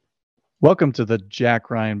Welcome to the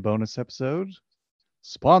Jack Ryan bonus episode,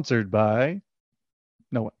 sponsored by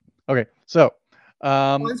no one. Okay, so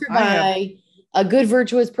Sponsored I have by a good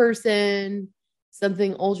virtuous person,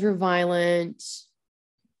 something ultra violent.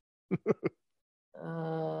 What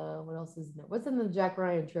else is there? What's in the Jack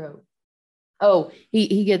Ryan trope? Oh,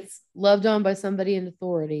 he gets loved on by somebody in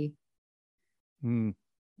authority. and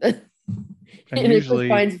And it Chris usually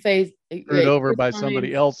Pine's face. screwed over Chris by somebody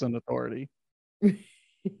Pine else in authority.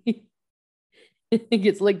 he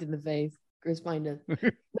gets licked in the face. Chris Pine does.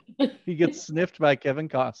 He gets sniffed by Kevin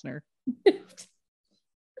Costner. Did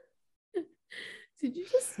you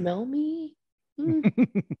just smell me?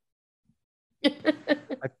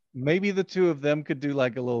 Maybe the two of them could do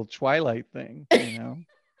like a little Twilight thing, you know?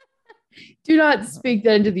 Do not speak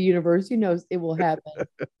that into the universe. Who knows? It will happen.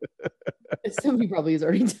 Somebody probably has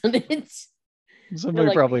already done it. Somebody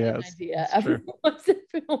like, probably has. Idea. After the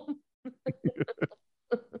film.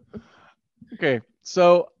 Okay,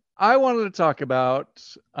 so I wanted to talk about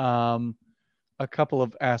a couple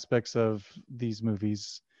of aspects of these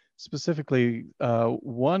movies, specifically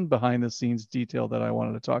one behind the scenes detail that I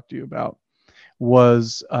wanted to talk to you about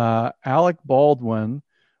was Alec Baldwin.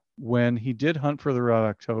 When he did Hunt for the Red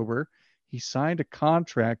October, he signed a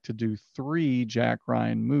contract to do 3 Jack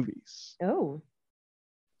Ryan movies. Oh.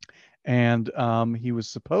 And he was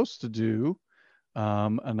supposed to do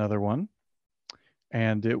another one.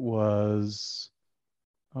 And it was,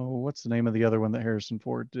 what's the name of the other one that Harrison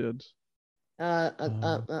Ford did?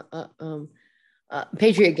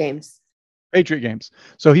 Patriot Games. Patriot Games.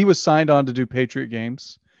 So he was signed on to do Patriot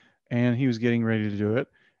Games, and he was getting ready to do it.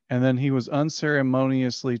 And then he was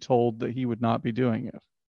unceremoniously told that he would not be doing it.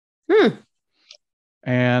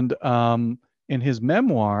 And in his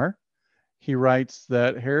memoir, he writes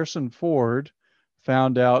that Harrison Ford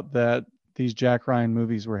found out that these Jack Ryan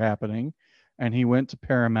movies were happening, and he went to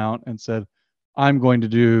Paramount and said, I'm going to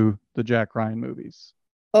do the Jack Ryan movies.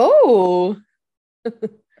 Oh.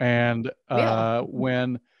 And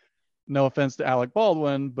when, no offense to Alec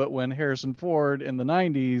Baldwin, but when Harrison Ford in the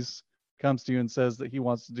 90s comes to you and says that he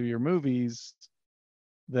wants to do your movies,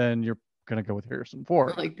 then you're going to go with Harrison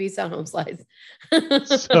Ford. Like, peace out, home slice.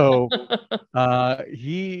 So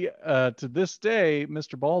he, to this day,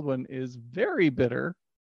 Mr. Baldwin is very bitter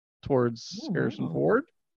towards Harrison Ford,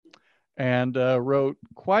 and wrote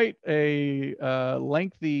quite a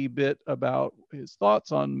lengthy bit about his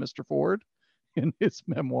thoughts on Mr. Ford in his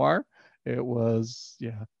memoir. It was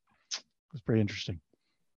pretty interesting.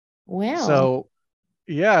 Wow.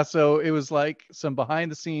 So it was like some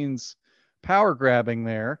behind the scenes power grabbing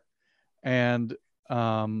there. And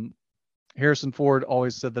Harrison Ford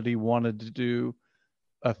always said that he wanted to do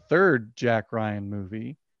a 3rd Jack Ryan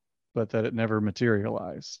movie, but that it never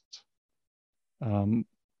materialized.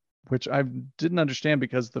 Which I didn't understand,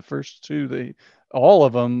 because the first 2, all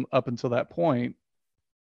of them up until that point,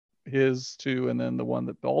 his 2 and then the one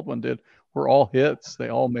that Baldwin did, were all hits. They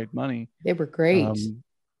all made money. They were great.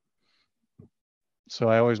 So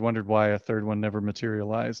I always wondered why a 3rd one never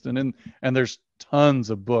materialized. And there's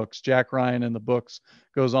tons of books. Jack Ryan in the books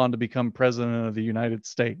goes on to become president of the United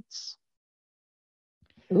States.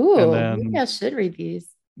 Ooh, and then, maybe I should read these.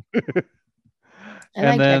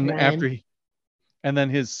 And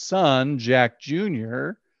then his son, Jack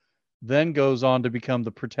Jr., then goes on to become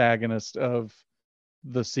the protagonist of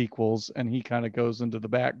the sequels, and he kind of goes into the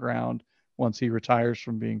background once he retires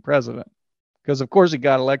from being president. Because, of course, he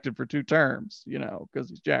got elected for 2 terms, because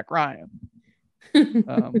he's Jack Ryan.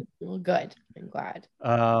 Well, good. I'm glad.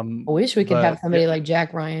 I wish we could have somebody like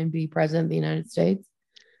Jack Ryan be president of the United States.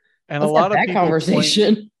 And let's a lot of that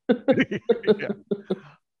conversation.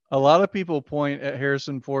 A lot of people point at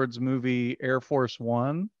Harrison Ford's movie Air Force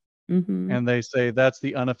One, and they say that's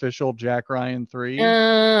the unofficial Jack Ryan 3.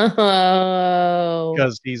 Oh.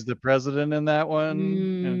 Because he's the president in that one.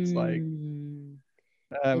 And it's like,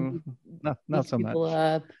 not so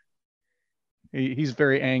much. He's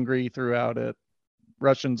very angry throughout it.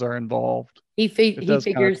 Russians are involved. He figures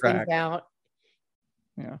things out.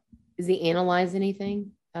 Yeah. Does he analyze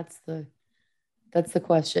anything? That's the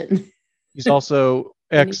question. He's also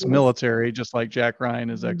ex-military, just like Jack Ryan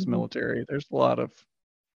is ex-military. There's a lot of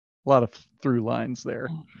through lines there.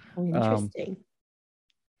 Oh, interesting.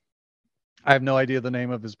 I have no idea the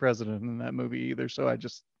name of his president in that movie either, so I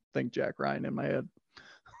just think Jack Ryan in my head.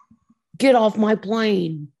 Get off my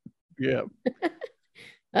plane. Yeah.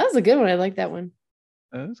 That was a good one. I like that one.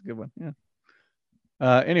 That's a good one. Yeah.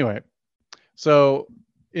 Anyway, so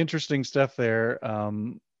interesting stuff there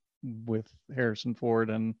with Harrison Ford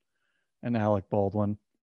and Alec Baldwin.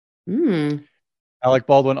 Alec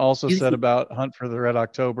Baldwin also said about Hunt for the Red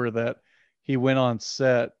October that he went on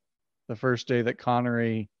set the first day that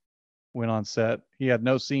Connery went on set. He had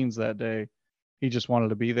no scenes that day. He just wanted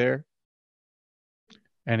to be there.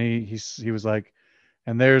 And he was like,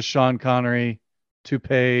 and there's Sean Connery,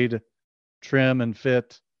 toupeed, trim and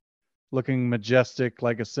fit, looking majestic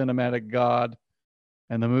like a cinematic god.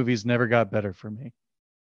 And the movies never got better for me.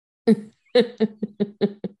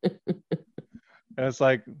 And it's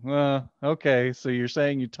like, okay, so you're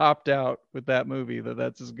saying you topped out with that movie,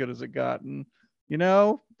 that's as good as it got. And,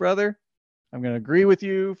 brother, I'm going to agree with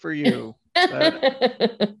you for you.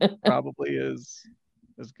 That probably is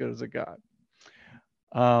as good as it got.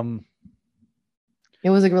 It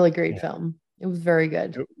was a really great film. It was very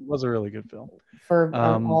good. It was a really good film. For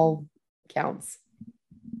all counts.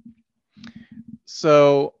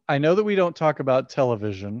 So I know that we don't talk about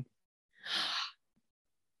television.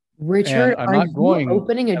 Richard, I'm not going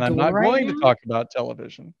to talk about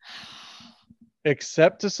television,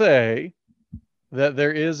 except to say that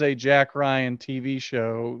there is a Jack Ryan TV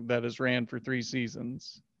show that has ran for 3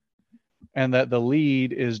 seasons, and that the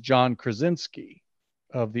lead is John Krasinski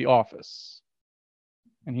of The Office,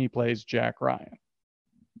 and he plays Jack Ryan.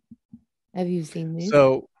 Have you seen this?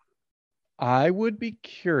 So I would be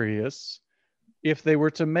curious if they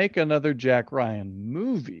were to make another Jack Ryan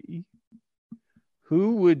movie.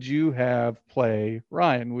 Who would you have play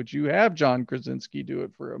Ryan? Would you have John Krasinski do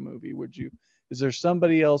it for a movie? Is there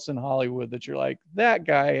somebody else in Hollywood that you're like, that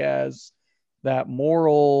guy has that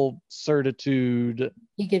moral certitude?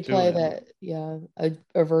 He could play that,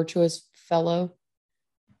 a virtuous fellow.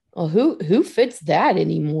 Well, who fits that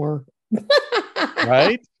anymore?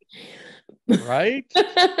 Right? Right?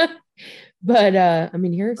 But I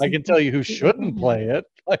mean, I can tell you who shouldn't play it.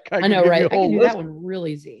 Like I know, right? I can do that one real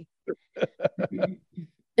easy.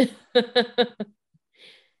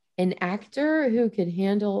 An actor who could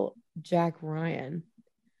handle Jack Ryan.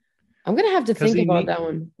 I'm gonna have to think about that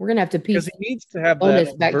one. We're gonna have to piece he needs to have bonus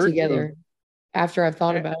that back together after I've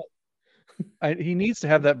thought about it. He needs to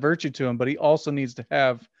have that virtue to him, but he also needs to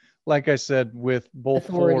have, like I said, with both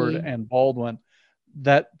authority. Ford and Baldwin,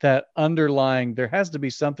 that underlying, there has to be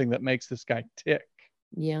something that makes this guy tick.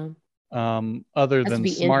 Yeah. Other than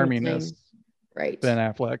smarminess, right? Ben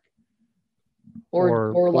Affleck.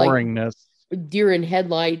 Or boringness, like deer in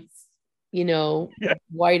headlights,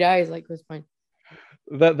 white eyes like Chris Pine.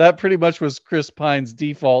 That pretty much was Chris Pine's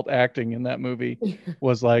default acting in that movie.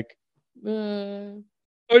 Was like, I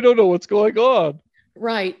don't know what's going on.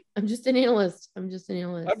 Right. I'm just an analyst. Remember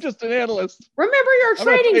your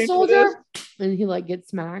training, soldier. And he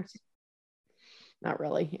gets smacked. Not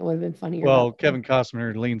really. It would have been funnier. Well, Kevin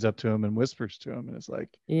Costner leans up to him and whispers to him, and it's like,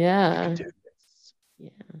 yeah, I can do this. Yeah,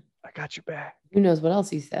 I got your back. Who knows what else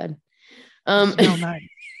he said? Smell nice.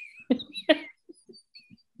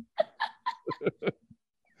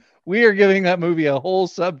 We are giving that movie a whole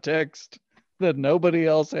subtext that nobody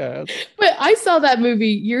else has. But I saw that movie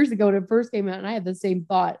years ago when it first came out, and I had the same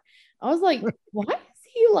thought. I was like, why is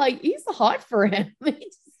he he's hot for him?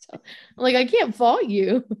 I can't fault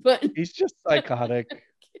you, but he's just psychotic.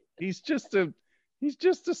 He's just a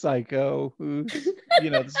psycho who's,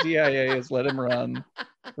 the CIA has let him run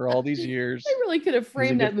for all these years. I really could have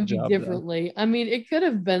framed that movie differently. I mean, it could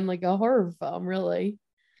have been like a horror film, really.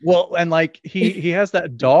 Well, and he has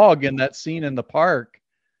that dog in that scene in the park.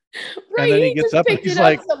 Right. And then he gets up and he's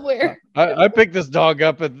like, somewhere. I picked this dog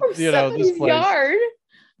up at, this place. Yard.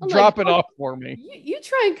 Drop it off for me. You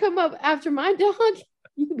try and come up after my dog,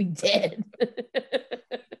 you could be dead.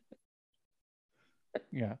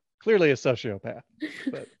 Yeah. Clearly a sociopath,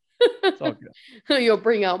 but it's all good. You'll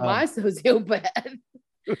bring out my sociopath.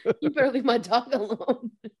 You better leave my dog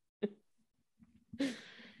alone.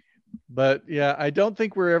 But yeah, I don't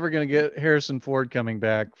think we're ever going to get Harrison Ford coming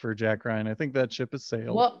back for Jack Ryan. I think that ship has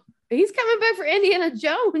sailed. Well, he's coming back for Indiana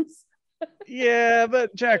Jones. Yeah,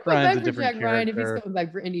 but Jack Ryan's a different character. Ryan if he's coming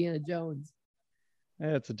back for Indiana Jones.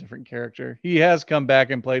 It's a different character. He has come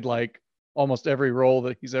back and played almost every role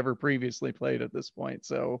that he's ever previously played at this point.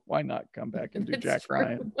 So why not come back and do Jack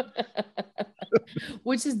Ryan?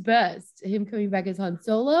 Which is best? Him coming back as Han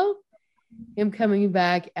Solo? Him coming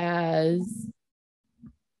back as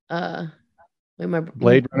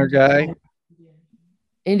Blade Runner guy?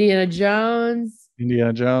 Indiana Jones?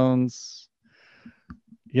 Indiana Jones?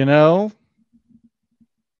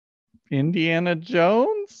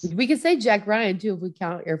 We could say Jack Ryan too if we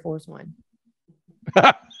count Air Force One.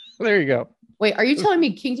 There you go. Wait, are you telling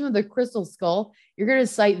me Kingdom of the Crystal Skull? You're going to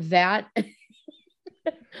cite that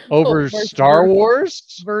over Star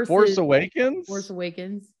Wars versus Force Awakens? Force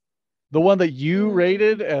Awakens. The one that you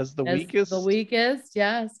rated as the weakest? The weakest,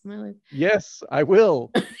 yes. Yes, I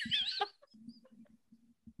will.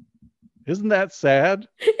 Isn't that sad?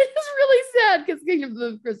 It's really sad because Kingdom of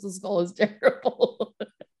the Crystal Skull is terrible.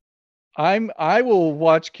 I will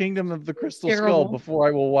watch Kingdom of the Crystal Terrible. Skull before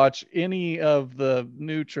I will watch any of the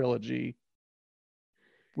new trilogy.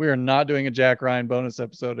 We are not doing a Jack Ryan bonus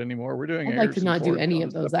episode anymore. We're doing I'd like to not do any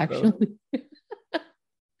of those actually.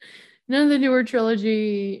 None of the newer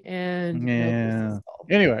trilogy and yeah.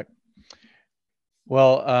 Anyway,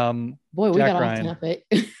 well, boy, we Jack got Ryan. off topic.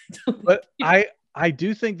 But I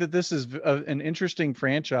do think that this is an interesting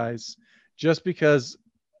franchise, just because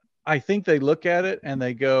I think they look at it and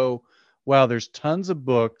they go, "Wow, there's tons of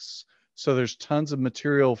books, so there's tons of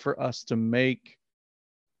material for us to make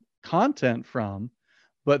content from."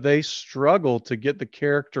 But they struggle to get the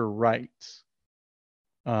character right,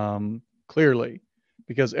 clearly,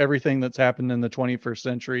 because everything that's happened in the 21st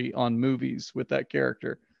century on movies with that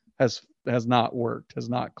character has not worked, has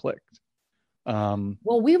not clicked.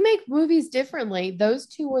 Well, we make movies differently. Those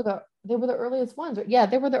two were the earliest ones. Yeah,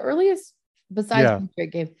 they were the earliest besides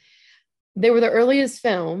Patriot Game. They were the earliest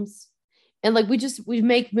films. And like we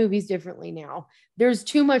make movies differently now. There's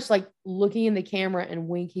too much like looking in the camera and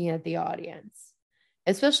winking at the audience.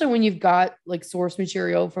 Especially when you've got like source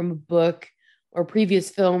material from a book or previous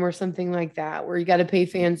film or something like that, where you got to pay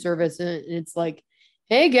fan service and it's like,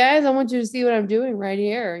 hey guys, I want you to see what I'm doing right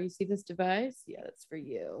here. You see this device? Yeah, that's for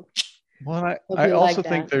you. Well, I also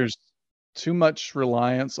think there's too much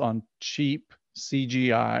reliance on cheap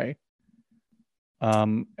CGI,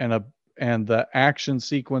 and the action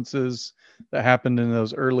sequences that happened in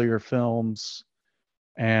those earlier films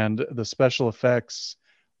and the special effects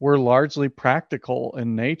were largely practical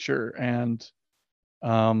in nature. And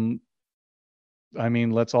I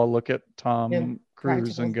mean, let's all look at Tom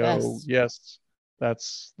Cruise and go, best. Yes,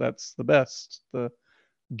 that's the best. The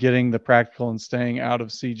getting the practical and staying out of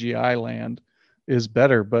CGI land is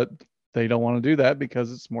better, but they don't want to do that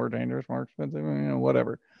because it's more dangerous, more expensive,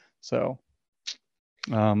 whatever. So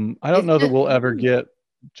I don't know that we'll ever get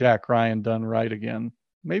Jack Ryan done right again.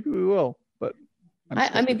 Maybe we will, but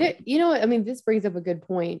I mean, this brings up a good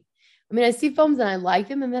point. I mean, I see films and I like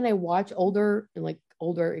them, and then I watch older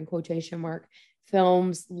in quotation mark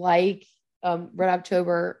films like Red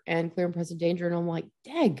October and Clear and Present Danger, and I'm like,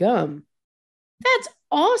 daggum, that's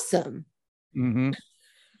awesome. Mm-hmm.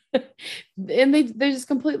 And they're just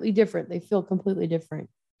completely different. They feel completely different.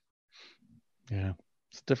 Yeah,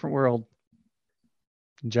 it's a different world.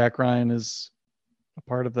 Jack Ryan is a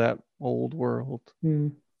part of that old world.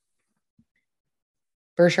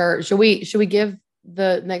 For sure. Should we give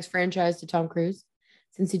the next franchise to Tom Cruise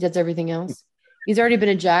since he does everything else? He's already been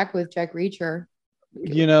a Jack with Jack Reacher.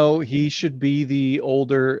 He should be the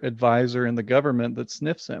older advisor in the government that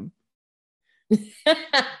sniffs him.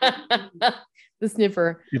 The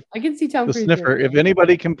sniffer. I can see Tom Cruise. The sniffer. If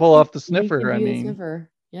anybody can pull off the sniffer, I mean. The sniffer.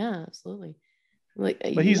 Yeah, absolutely. But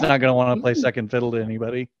he's not going to want to play second fiddle to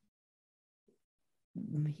anybody.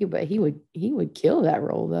 He would kill that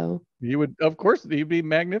role though. He would, of course, he'd be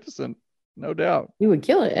magnificent, no doubt. He would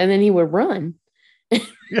kill it, and then he would run.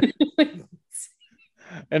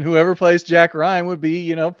 And whoever plays Jack Ryan would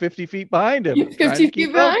be, 50 feet behind him. 50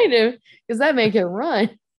 feet behind him, because that make him run.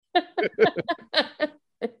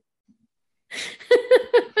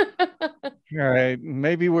 All right,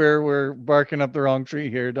 maybe we're barking up the wrong tree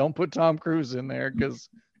here. Don't put Tom Cruise in there, because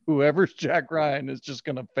whoever's Jack Ryan is just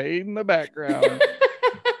going to fade in the background.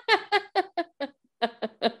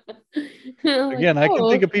 Again, I can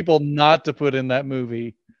think of people not to put in that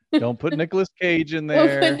movie. Don't put Nicolas Cage in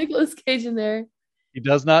there. Don't put Nicolas Cage in there. He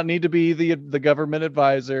does not need to be the government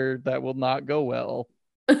advisor. That will not go well.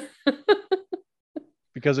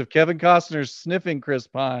 Because if Kevin Costner's sniffing Chris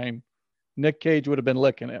Pine, Nick Cage would have been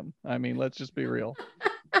licking him. I mean, let's just be real.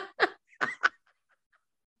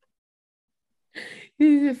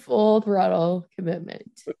 He's a full throttle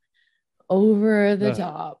commitment. Over the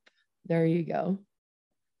top. There you go.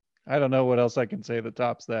 I don't know what else I can say that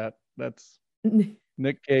tops that. That's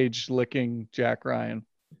Nick Cage licking Jack Ryan.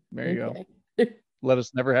 There you go. Let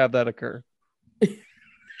us never have that occur.